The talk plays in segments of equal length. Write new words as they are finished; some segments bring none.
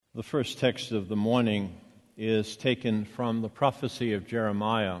The first text of the morning is taken from the prophecy of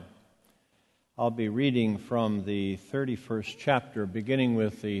Jeremiah. I'll be reading from the 31st chapter, beginning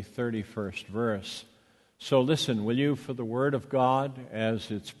with the 31st verse. So listen, will you, for the word of God as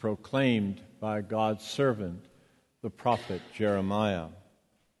it's proclaimed by God's servant, the prophet Jeremiah.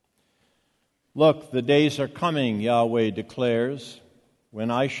 Look, the days are coming, Yahweh declares,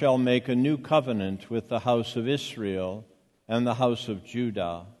 when I shall make a new covenant with the house of Israel and the house of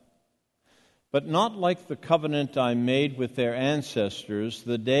Judah. But not like the covenant I made with their ancestors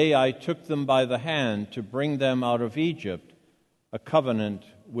the day I took them by the hand to bring them out of Egypt, a covenant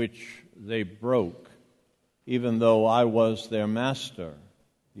which they broke, even though I was their master,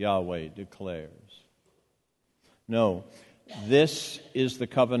 Yahweh declares. No, this is the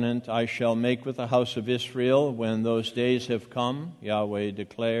covenant I shall make with the house of Israel when those days have come, Yahweh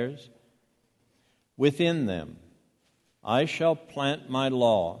declares. Within them I shall plant my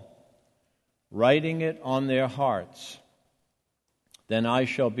law, writing it on their hearts. Then I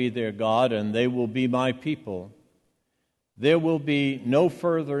shall be their God, and they will be my people. There will be no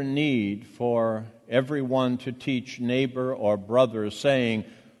further need for everyone to teach neighbor or brother, saying,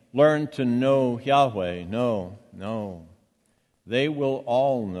 learn to know Yahweh. No. They will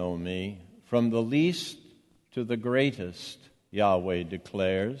all know me, from the least to the greatest, Yahweh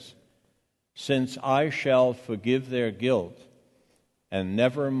declares, since I shall forgive their guilt and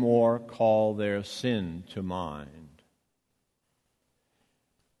never more call their sin to mind.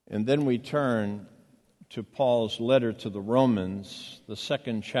 And then we turn to Paul's letter to the Romans, the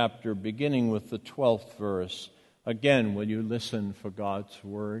second chapter, beginning with the 12th verse. Again, will you listen for God's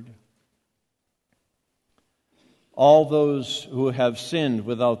word? All those who have sinned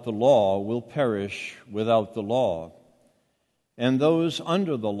without the law will perish without the law, and those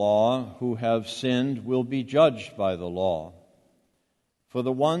under the law who have sinned will be judged by the law. For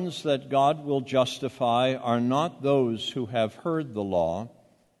the ones that God will justify are not those who have heard the law,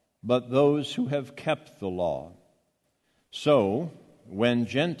 but those who have kept the law. So, when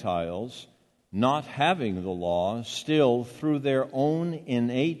Gentiles, not having the law, still through their own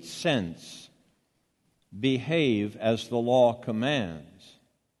innate sense behave as the law commands,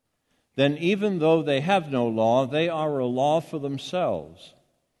 then even though they have no law, they are a law for themselves.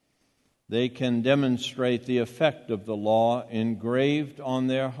 They can demonstrate the effect of the law engraved on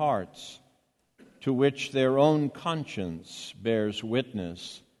their hearts, to which their own conscience bears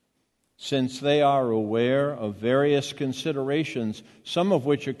witness, since they are aware of various considerations, some of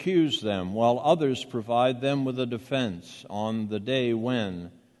which accuse them, while others provide them with a defense on the day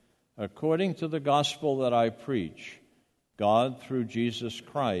when, according to the gospel that I preach, God, through Jesus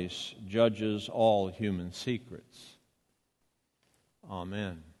Christ, judges all human secrets.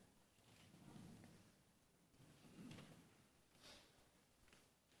 Amen.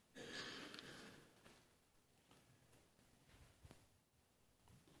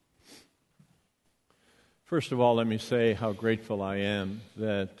 First of all, let me say how grateful I am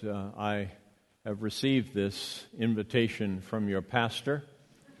that I have received this invitation from your pastor.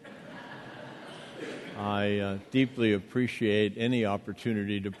 I deeply appreciate any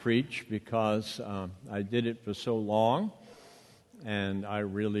opportunity to preach because I did it for so long, and I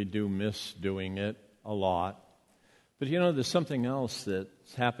really do miss doing it a lot. But there's something else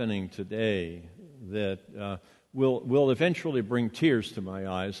that's happening today that will eventually bring tears to my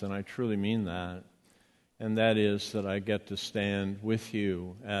eyes, and I truly mean that. And that is that I get to stand with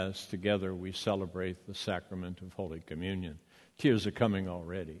you as together we celebrate the sacrament of Holy Communion. Tears are coming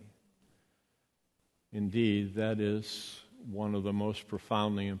already. Indeed, that is one of the most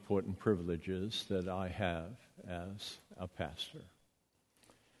profoundly important privileges that I have as a pastor.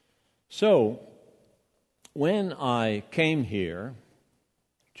 So, when I came here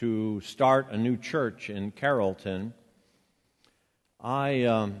to start a new church in Carrollton,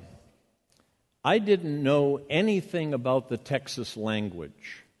 I didn't know anything about the Texas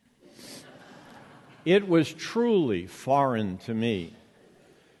language. It was truly foreign to me.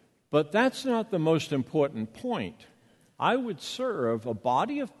 But that's not the most important point. I would serve a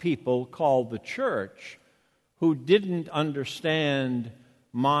body of people called the church who didn't understand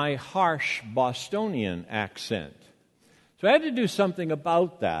my harsh Bostonian accent. So I had to do something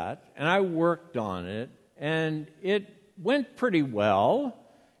about that, and I worked on it, and it went pretty well.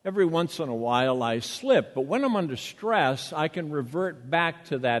 Every once in a while I slip, but when I'm under stress, I can revert back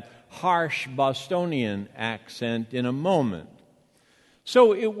to that harsh Bostonian accent in a moment.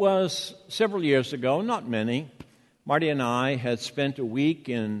 So it was several years ago, not many. Marty and I had spent a week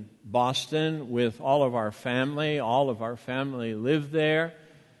in Boston with all of our family. All of our family lived there.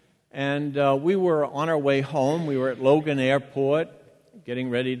 And we were on our way home. We were at Logan Airport, getting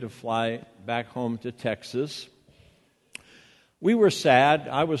ready to fly back home to Texas. We were sad.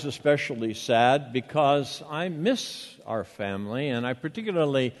 I was especially sad because I miss our family, and I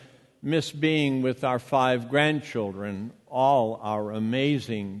particularly miss being with our 5 grandchildren, all our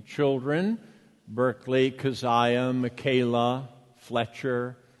amazing children, Berkeley, Keziah, Michaela,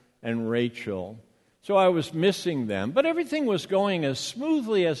 Fletcher, and Rachel. So I was missing them. But everything was going as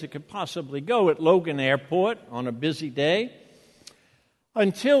smoothly as it could possibly go at Logan Airport on a busy day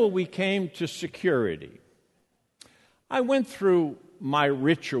until we came to security. I went through my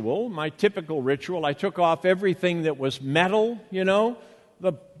ritual, my typical ritual. I took off everything that was metal,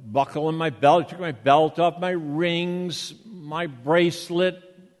 the buckle in my belt. I took my belt off, my rings, my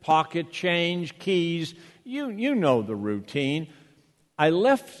bracelet, pocket change, keys. You know the routine. I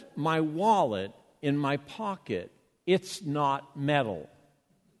left my wallet in my pocket. It's not metal.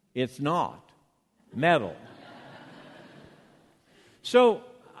 It's not metal. So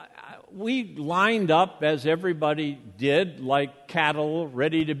we lined up, as everybody did, like cattle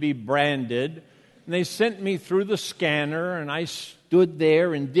ready to be branded. And they sent me through the scanner, and I stood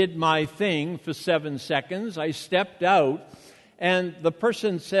there and did my thing for 7 seconds. I stepped out, and the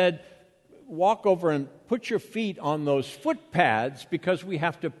person said, walk over and put your feet on those foot pads because we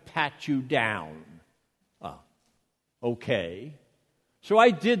have to pat you down. Okay. So I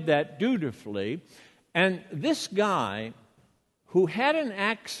did that dutifully, and this guy, who had an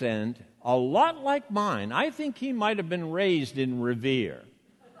accent a lot like mine, I think he might have been raised in Revere.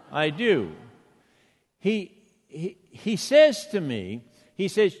 I do. He says to me,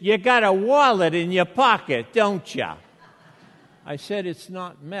 you got a wallet in your pocket, don't you? I said, it's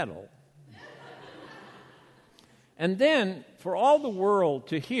not metal. And then, for all the world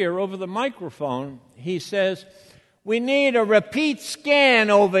to hear over the microphone, he says, we need a repeat scan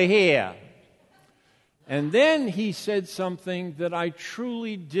over here. And then he said something that I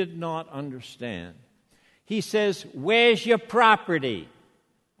truly did not understand. He says, where's your property?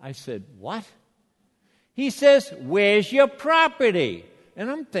 I said, what? He says, where's your property?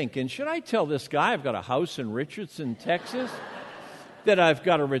 And I'm thinking, should I tell this guy I've got a house in Richardson, Texas? That I've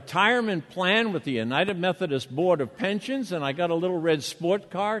got a retirement plan with the United Methodist Board of Pensions, and I got a little red sport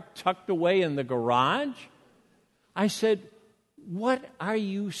car tucked away in the garage? I said, what are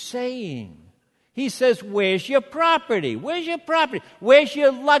you saying? He says, where's your property? Where's your property? Where's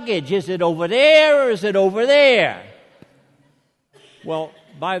your luggage? Is it over there or is it over there? Well,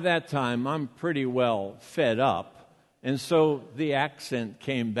 by that time, I'm pretty well fed up, and so the accent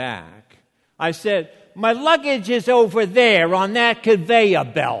came back. I said, my luggage is over there on that conveyor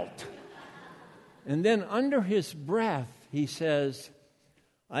belt. And then under his breath, he says,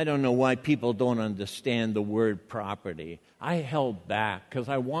 I don't know why people don't understand the word property. I held back because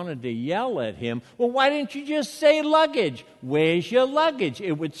I wanted to yell at him. Well, why didn't you just say luggage? Where's your luggage?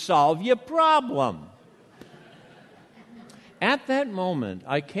 It would solve your problem. At that moment,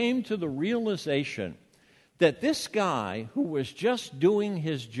 I came to the realization that this guy who was just doing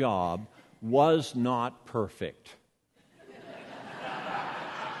his job was not perfect.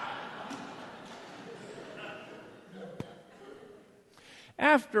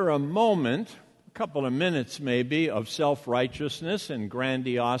 After a moment, a couple of minutes maybe, of self-righteousness and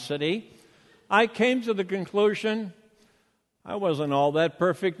grandiosity, I came to the conclusion I wasn't all that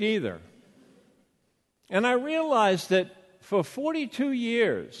perfect either. And I realized that for 42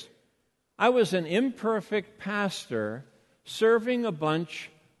 years, I was an imperfect pastor serving a bunch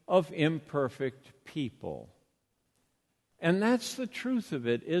of imperfect people. And that's the truth of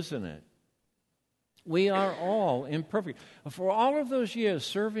it, isn't it? We are all imperfect. For all of those years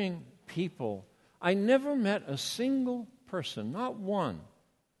serving people, I never met a single person, not one,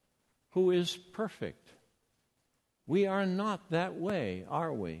 who is perfect. We are not that way,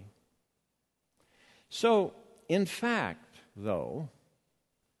 are we? So, in fact, though,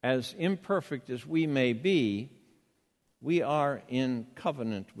 as imperfect as we may be, we are in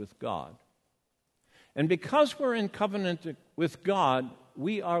covenant with God. And because we're in covenant with God,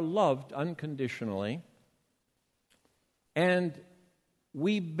 we are loved unconditionally, and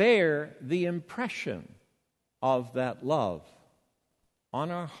we bear the impression of that love on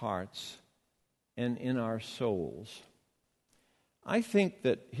our hearts and in our souls. I think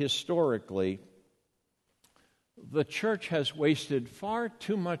that historically, the church has wasted far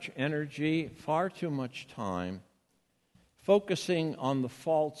too much energy, far too much time, focusing on the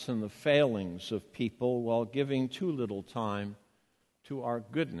faults and the failings of people while giving too little time to our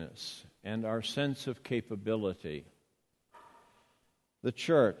goodness and our sense of capability. The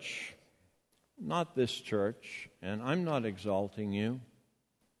church, not this church, and I'm not exalting you,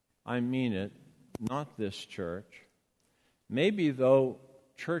 I mean it, not this church, maybe though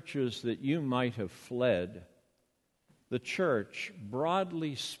churches that you might have fled, the church,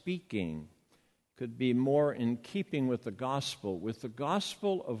 broadly speaking, could be more in keeping with the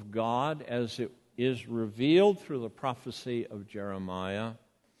gospel of God as it is revealed through the prophecy of Jeremiah,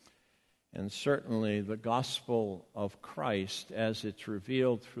 and certainly the gospel of Christ as it's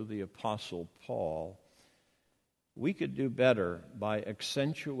revealed through the Apostle Paul. We could do better by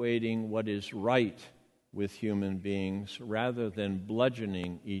accentuating what is right with human beings rather than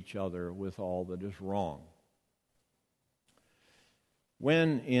bludgeoning each other with all that is wrong.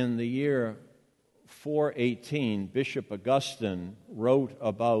 When in the year 418 Bishop Augustine wrote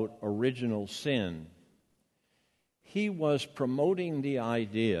about original sin, he was promoting the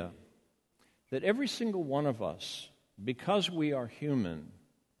idea that every single one of us, because we are human,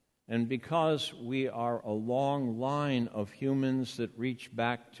 and because we are a long line of humans that reach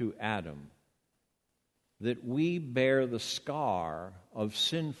back to Adam, that we bear the scar of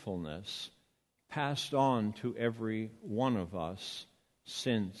sinfulness passed on to every one of us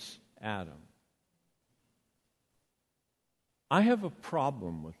since Adam. I have a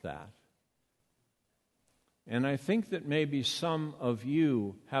problem with that. And I think that maybe some of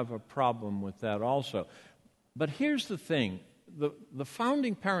you have a problem with that also. But here's the thing. The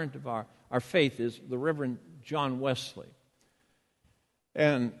founding parent of our faith is the Reverend John Wesley.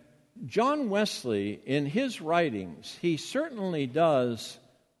 And John Wesley, in his writings, he certainly does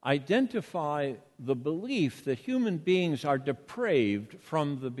identify the belief that human beings are depraved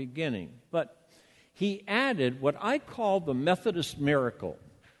from the beginning. But he added what I call the Methodist miracle.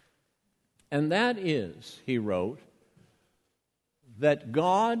 And that is, he wrote, that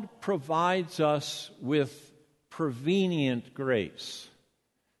God provides us with prevenient grace.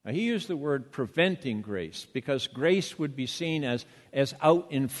 Now, he used the word preventing grace because grace would be seen as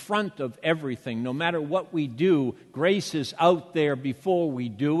out in front of everything. No matter what we do, grace is out there before we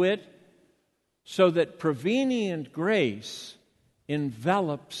do it. So that prevenient grace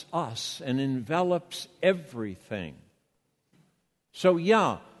envelops us and envelops everything. So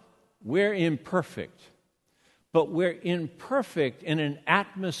yeah, we're imperfect, but we're imperfect in an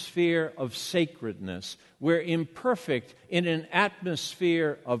atmosphere of sacredness. We're imperfect in an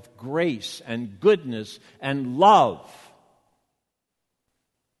atmosphere of grace and goodness and love.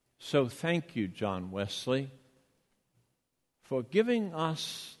 So thank you, John Wesley, for giving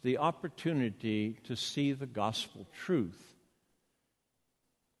us the opportunity to see the gospel truth.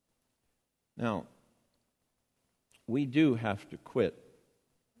 Now, we do have to quit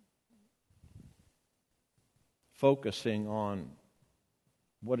focusing on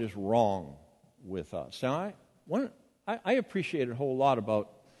what is wrong with us. Now, I appreciate a whole lot about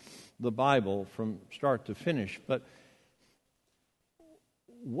the Bible from start to finish, but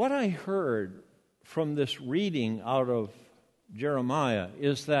what I heard from this reading out of Jeremiah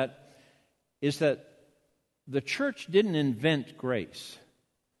is that the church didn't invent grace.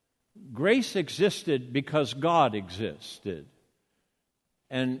 Grace existed because God existed.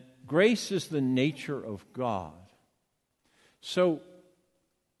 And grace is the nature of God. So,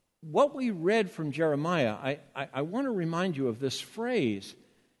 what we read from Jeremiah, I want to remind you of this phrase.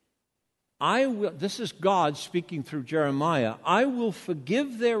 This is God speaking through Jeremiah. I will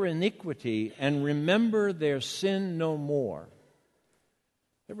forgive their iniquity and remember their sin no more.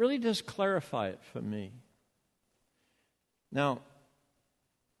 It really does clarify it for me. Now,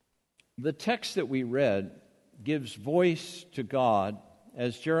 the text that we read gives voice to God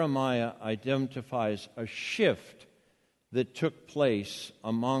as Jeremiah identifies a shift that took place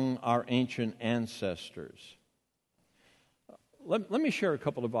among our ancient ancestors. Let me share a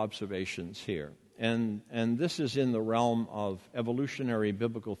couple of observations here. And this is in the realm of evolutionary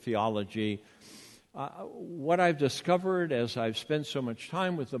biblical theology. What I've discovered as I've spent so much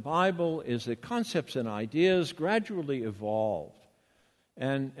time with the Bible is that concepts and ideas gradually evolved.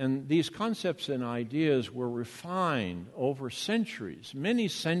 And these concepts and ideas were refined over centuries, many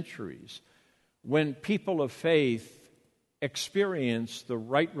centuries, when people of faith experienced the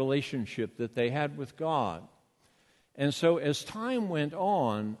right relationship that they had with God. And so as time went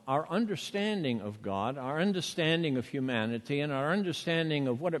on, our understanding of God, our understanding of humanity, and our understanding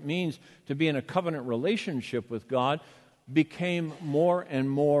of what it means to be in a covenant relationship with God became more and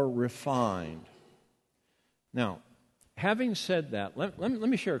more refined. Now, having said that, let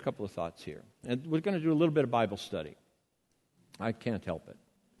me share a couple of thoughts here. And we're going to do a little bit of Bible study. I can't help it.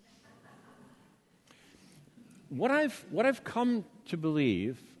 What I've come to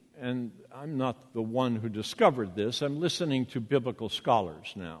believe, and I'm not the one who discovered this, I'm listening to biblical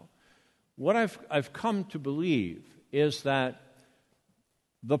scholars now. What I've come to believe is that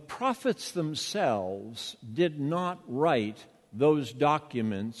the prophets themselves did not write those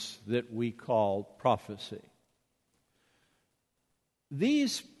documents that we call prophecy.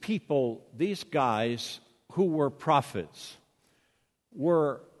 These people, these guys who were prophets,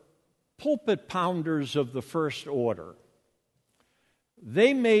 were pulpit pounders of the first order.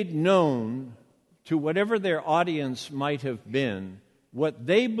 They made known to whatever their audience might have been what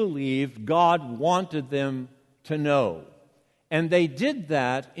they believed God wanted them to know. And they did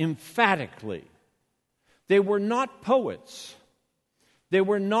that emphatically. They were not poets. They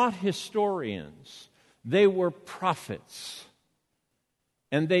were not historians. They were prophets.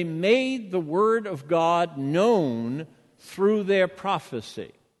 And they made the Word of God known through their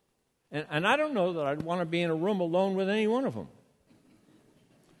prophecy. And I don't know that I'd want to be in a room alone with any one of them.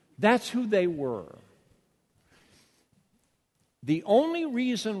 That's who they were. The only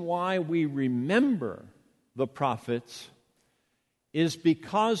reason why we remember the prophets is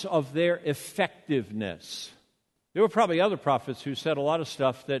because of their effectiveness. There were probably other prophets who said a lot of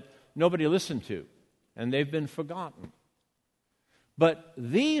stuff that nobody listened to, and they've been forgotten. But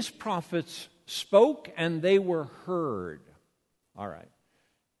these prophets spoke and they were heard. All right.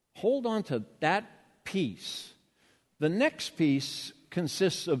 Hold on to that piece. The next piece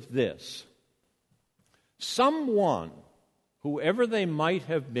consists of this. Someone, whoever they might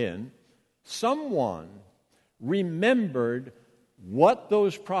have been, someone remembered what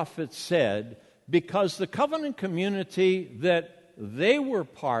those prophets said because the covenant community that they were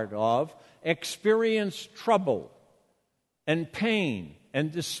part of experienced trouble and pain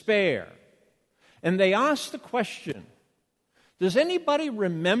and despair. And they asked the question, does anybody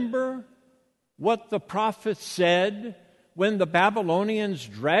remember what the prophets said when the Babylonians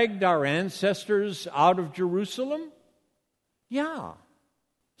dragged our ancestors out of Jerusalem? Yeah,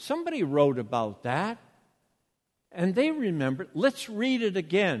 somebody wrote about that. And they remembered. Let's read it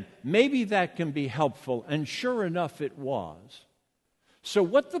again. Maybe that can be helpful. And sure enough, it was. So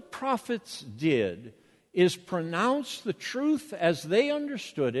what the prophets did is pronounce the truth as they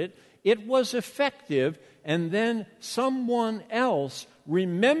understood it. It was effective. And then someone else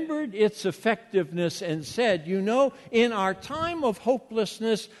remembered its effectiveness and said, you know, in our time of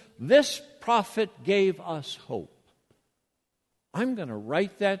hopelessness, this prophet gave us hope. I'm going to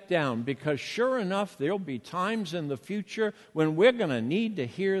write that down because sure enough, there'll be times in the future when we're going to need to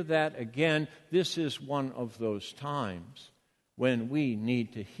hear that again. This is one of those times when we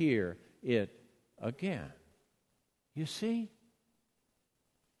need to hear it again. You see?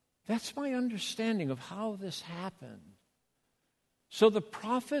 That's my understanding of how this happened. So the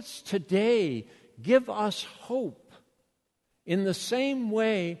prophets today give us hope in the same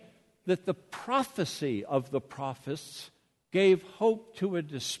way that the prophecy of the prophets gave hope to a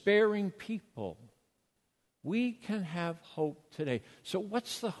despairing people. We can have hope today. So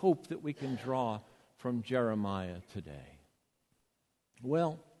what's the hope that we can draw from Jeremiah today?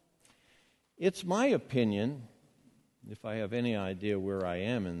 Well, it's my opinion, if I have any idea where I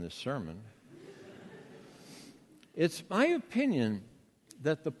am in this sermon, it's my opinion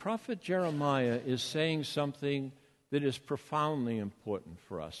that the prophet Jeremiah is saying something that is profoundly important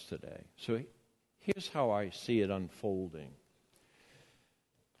for us today. So here's how I see it unfolding.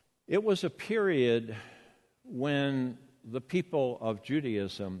 It was a period when the people of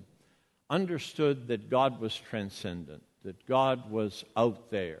Judaism understood that God was transcendent, that God was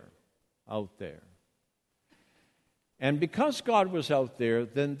out there. And because God was out there,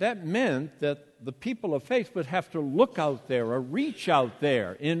 then that meant that the people of faith would have to look out there or reach out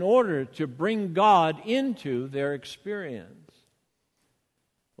there in order to bring God into their experience.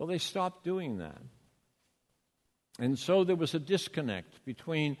 Well, they stopped doing that. And so there was a disconnect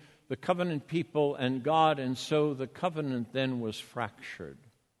between the covenant people and God, and so the covenant then was fractured.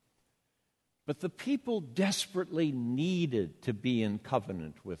 But the people desperately needed to be in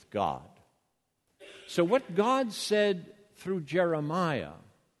covenant with God. So what God said through Jeremiah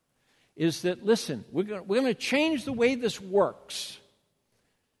is that, listen, we're going to change the way this works.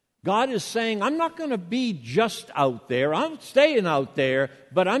 God is saying, I'm not going to be just out there. I'm staying out there,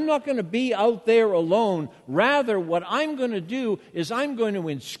 but I'm not going to be out there alone. Rather, what I'm going to do is I'm going to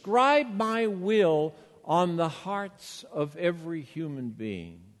inscribe my will on the hearts of every human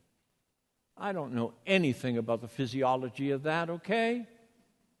being. I don't know anything about the physiology of that, okay?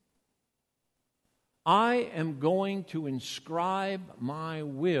 I am going to inscribe my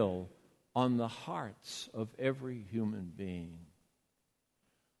will on the hearts of every human being.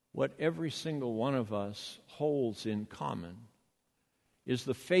 What every single one of us holds in common is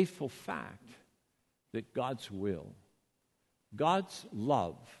the faithful fact that God's will, God's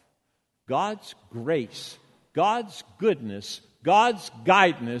love, God's grace, God's goodness, God's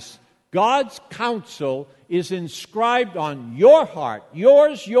guidance, God's counsel is inscribed on your heart,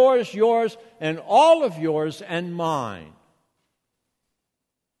 yours, yours, yours, and all of yours and mine.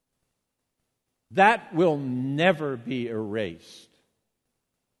 That will never be erased.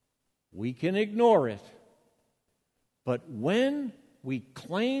 We can ignore it, but when we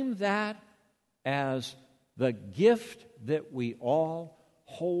claim that as the gift that we all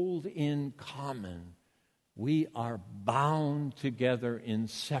hold in common, we are bound together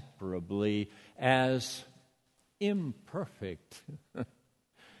inseparably, as imperfect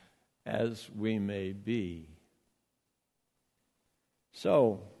as we may be.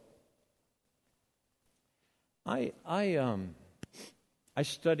 So, I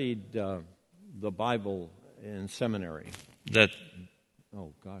studied the Bible in seminary. This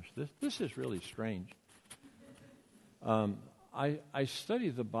is really strange. I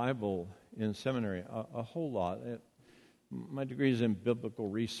studied the Bible in seminary a whole lot. My degree is in biblical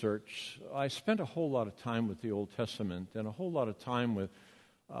research. I spent a whole lot of time with the Old Testament and a whole lot of time with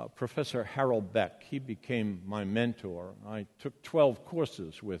Professor Harold Beck. He became my mentor. I took 12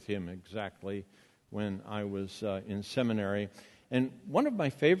 courses with him exactly when I was in seminary. And one of my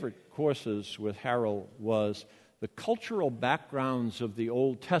favorite courses with Harold was the cultural backgrounds of the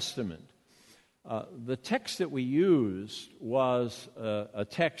Old Testament. The text that we used was a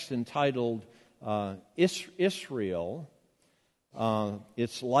text entitled Israel,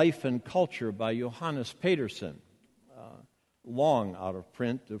 Its Life and Culture by Johannes Pedersen. Long out of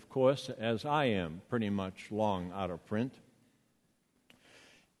print, of course, as I am pretty much long out of print.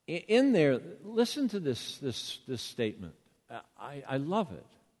 In there, listen to this statement. I love it.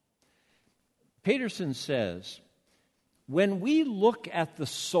 Pedersen says, when we look at the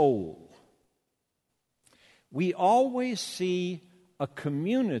soul, we always see a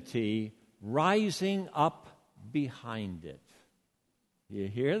community rising up behind it. You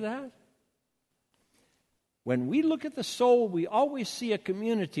hear that? When we look at the soul, we always see a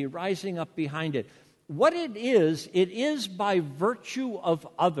community rising up behind it. What it is by virtue of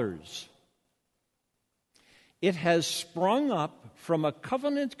others. It has sprung up from a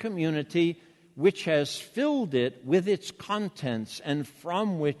covenant community which has filled it with its contents and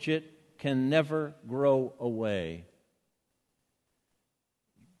from which it can never grow away.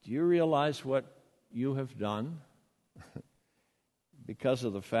 Do you realize what you have done? Because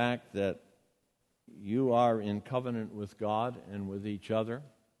of the fact that you are in covenant with God and with each other.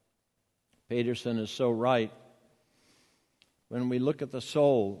 Pedersen is so right. When we look at the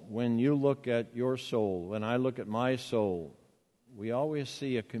soul, when you look at your soul, when I look at my soul, we always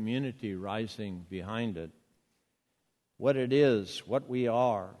see a community rising behind it. What it is, what we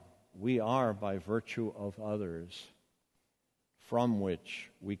are by virtue of others, from which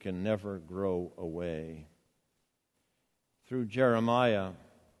we can never grow away. Through Jeremiah,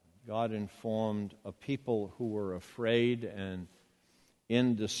 God informed a people who were afraid and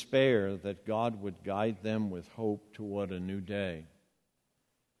in despair that God would guide them with hope toward a new day.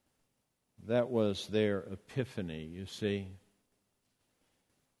 That was their epiphany, you see.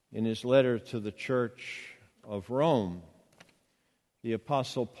 In his letter to the church of Rome, the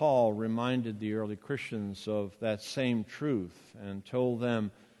Apostle Paul reminded the early Christians of that same truth and told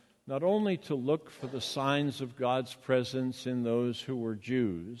them not only to look for the signs of God's presence in those who were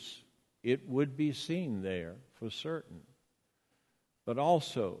Jews, it would be seen there for certain, but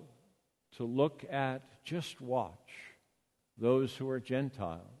also to look at, just watch, those who are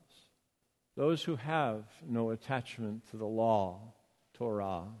Gentiles, those who have no attachment to the law,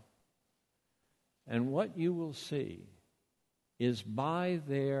 Torah. And what you will see is by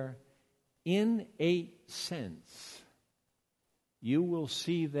their innate sense, you will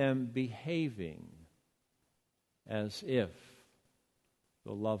see them behaving as if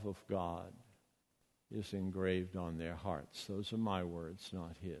the love of God is engraved on their hearts. Those are my words,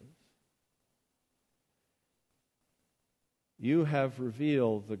 not his. You have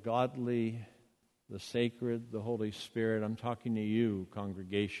revealed the godly, the sacred, the Holy Spirit. I'm talking to you,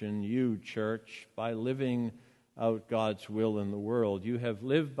 congregation, you, church, by living out God's will in the world. You have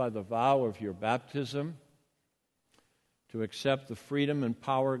lived by the vow of your baptism to accept the freedom and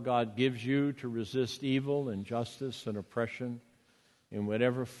power God gives you to resist evil, injustice, and oppression in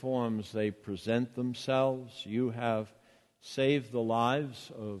whatever forms they present themselves. You have saved the lives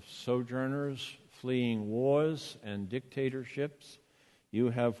of sojourners fleeing wars and dictatorships. You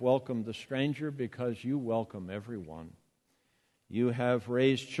have welcomed the stranger because you welcome everyone. You have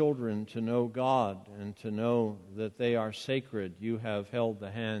raised children to know God and to know that they are sacred. You have held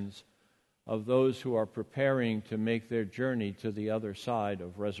the hands of those who are preparing to make their journey to the other side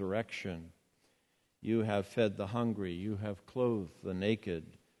of resurrection. You have fed the hungry. You have clothed the naked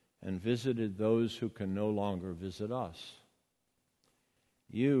and visited those who can no longer visit us.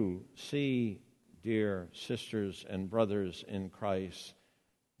 You see, dear sisters and brothers in Christ,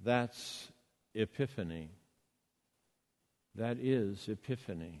 that's Epiphany. That is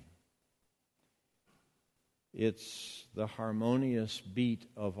Epiphany. It's the harmonious beat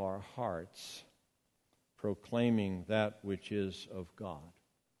of our hearts proclaiming that which is of God.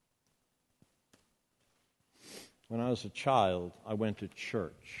 When I was a child, I went to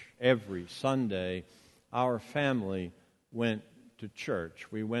church. Every Sunday, our family went to church.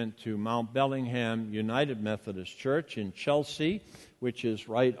 We went to Mount Bellingham United Methodist Church in Chelsea, which is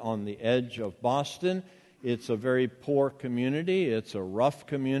right on the edge of Boston. It's a very poor community. It's a rough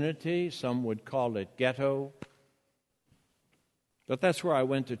community. Some would call it ghetto. But that's where I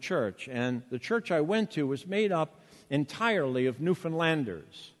went to church. And the church I went to was made up entirely of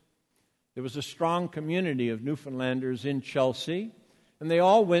Newfoundlanders. There was a strong community of Newfoundlanders in Chelsea, and they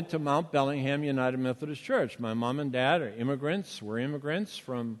all went to Mount Bellingham United Methodist Church. My mom and dad were immigrants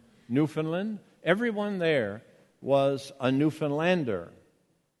from Newfoundland. Everyone there was a Newfoundlander.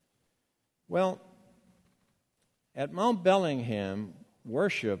 Well, at Mount Bellingham,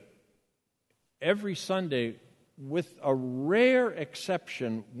 worship every Sunday, with a rare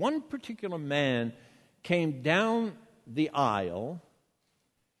exception, one particular man came down the aisle,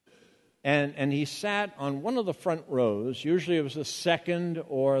 and he sat on one of the front rows. Usually it was the second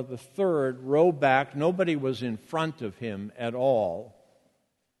or the third row back. Nobody was in front of him at all.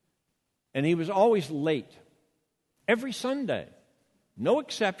 And he was always late. Every Sunday. No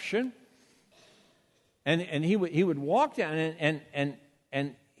exception. And he would walk down,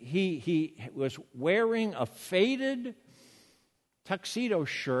 and he was wearing a faded tuxedo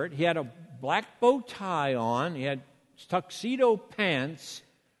shirt. He had a black bow tie on. He had tuxedo pants.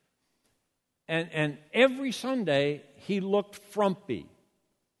 And every Sunday, he looked frumpy.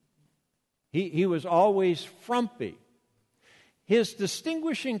 He was always frumpy. His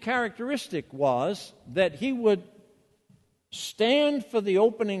distinguishing characteristic was that he would stand for the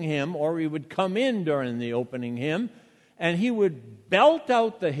opening hymn, or he would come in during the opening hymn, and he would belt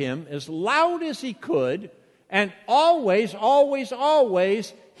out the hymn as loud as he could, and always, always,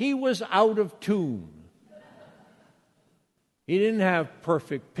 always, he was out of tune. He didn't have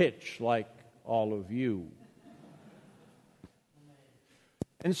perfect pitch like all of you.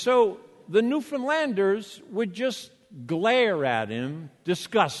 And so the Newfoundlanders would just glare at him,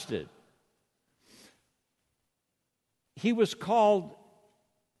 disgusted. He was called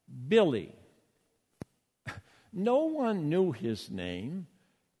Billy. No one knew his name.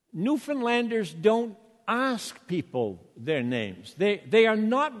 Newfoundlanders don't ask people their names. They are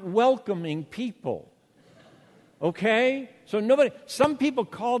not welcoming people. Okay? So some people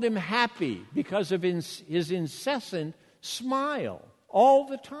called him Happy because of his incessant smile all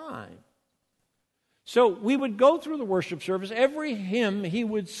the time. So we would go through the worship service. Every hymn he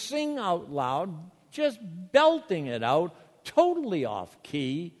would sing out loud, just belting it out, totally off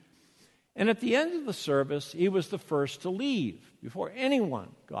key. And at the end of the service, he was the first to leave. Before anyone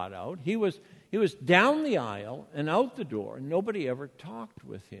got out, he was down the aisle and out the door, and nobody ever talked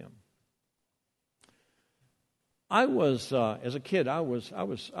with him. I was, as a kid, I was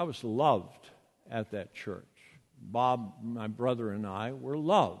loved at that church. Bob, my brother, and I were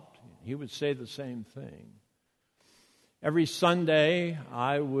loved. He would say the same thing. Every Sunday,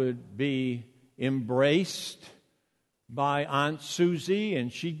 I would be embraced by Aunt Susie,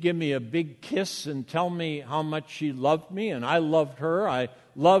 and she'd give me a big kiss and tell me how much she loved me, and I loved her. I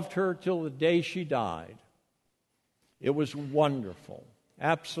loved her till the day she died. It was wonderful,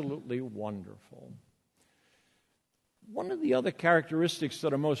 absolutely wonderful. One of the other characteristics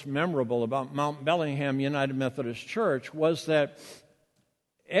that are most memorable about Mount Bellingham United Methodist Church was that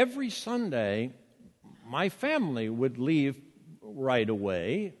every Sunday, my family would leave right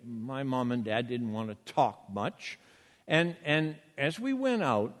away. My mom and dad didn't want to talk much. And as we went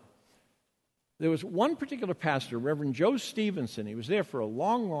out, there was one particular pastor, Reverend Joe Stevenson. He was there for a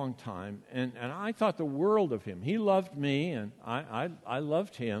long, long time, and I thought the world of him. He loved me, and I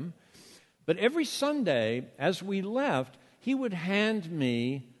loved him. But every Sunday, as we left, he would hand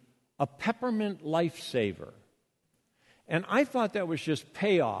me a peppermint lifesaver. And I thought that was just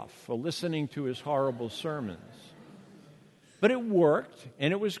payoff for listening to his horrible sermons. But it worked,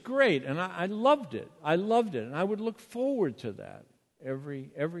 and it was great, and I loved it. I loved it, and I would look forward to that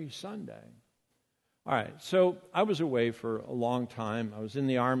every Sunday. All right, so I was away for a long time. I was in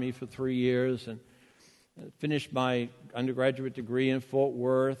the Army for 3 years and finished my undergraduate degree in Fort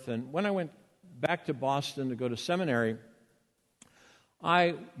Worth. And when I went back to Boston to go to seminary,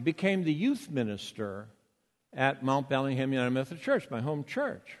 I became the youth minister at Mount Bellingham United Methodist Church, my home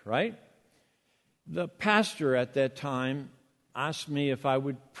church, right? The pastor at that time asked me if I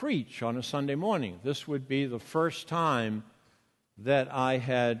would preach on a Sunday morning. This would be the first time that I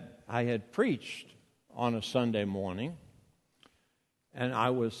had preached on a Sunday morning, and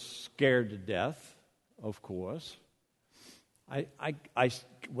I was scared to death, of course. I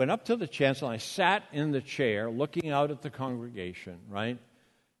went up to the chancel, and I sat in the chair looking out at the congregation, right?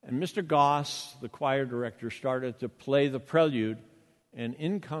 And Mr. Goss, the choir director, started to play the prelude, and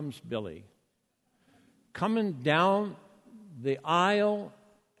in comes Billy. Coming down the aisle,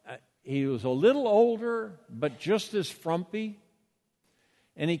 he was a little older, but just as frumpy.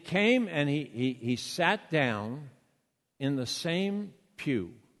 And he came and he sat down in the same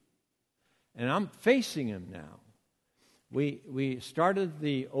pew. And I'm facing him now. We started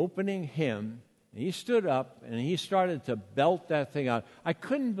the opening hymn, and he stood up and he started to belt that thing out. I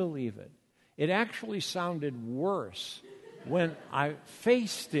couldn't believe it. It actually sounded worse when I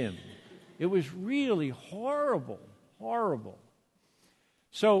faced him. It was really horrible, horrible.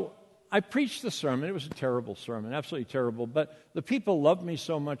 So I preached the sermon. It was a terrible sermon, absolutely terrible. But the people loved me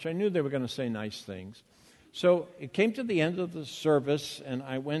so much, I knew they were going to say nice things. So it came to the end of the service, and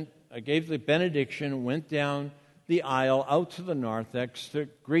I gave the benediction, went down the aisle out to the narthex to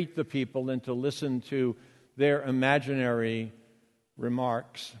greet the people and to listen to their imaginary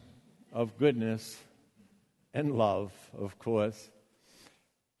remarks of goodness and love, of course.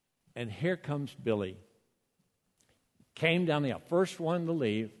 And here comes Billy. Came down the aisle, first one to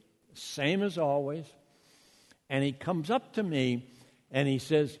leave, same as always. And he comes up to me and he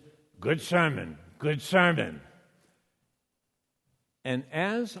says, "Good sermon, good sermon." And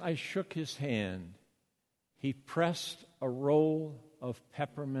as I shook his hand, he pressed a roll of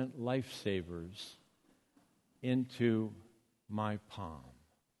peppermint lifesavers into my palm.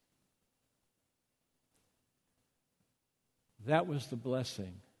 That was the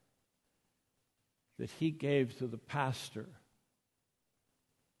blessing that he gave to the pastor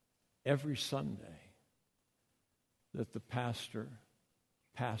every Sunday, that the pastor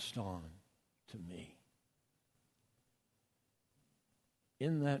passed on to me.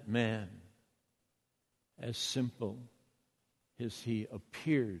 In that man, as simple as he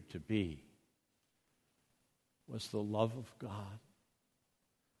appeared to be, was the love of God,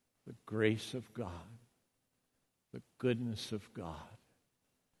 the grace of God, the goodness of God.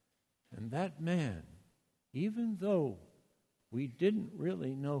 And that man, even though we didn't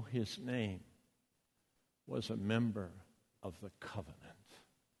really know his name, was a member of the covenant.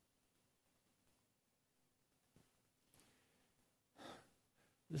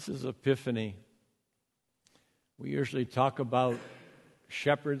 This is Epiphany. We usually talk about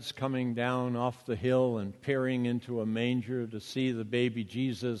shepherds coming down off the hill and peering into a manger to see the baby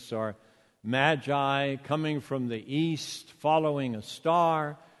Jesus, or magi coming from the east following a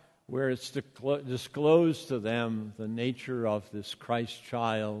star where it's disclosed to them the nature of this Christ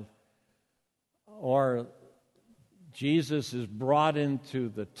child. Or Jesus is brought into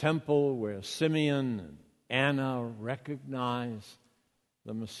the temple where Simeon and Anna recognize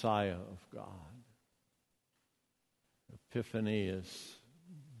the Messiah of God. Epiphany is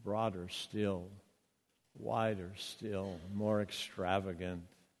broader still, wider still, more extravagant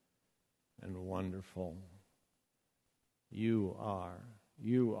and wonderful. You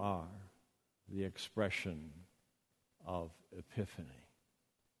are the expression of Epiphany.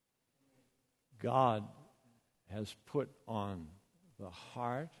 God has put on the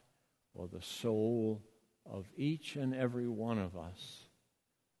heart or the soul of each and every one of us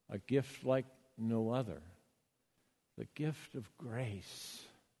a gift like no other, the gift of grace.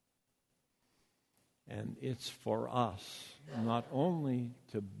 And it's for us not only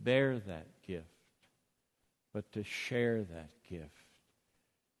to bear that gift, but to share that gift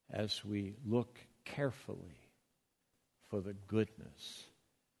as we look carefully for the goodness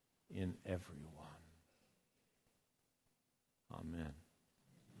in everyone. Amen.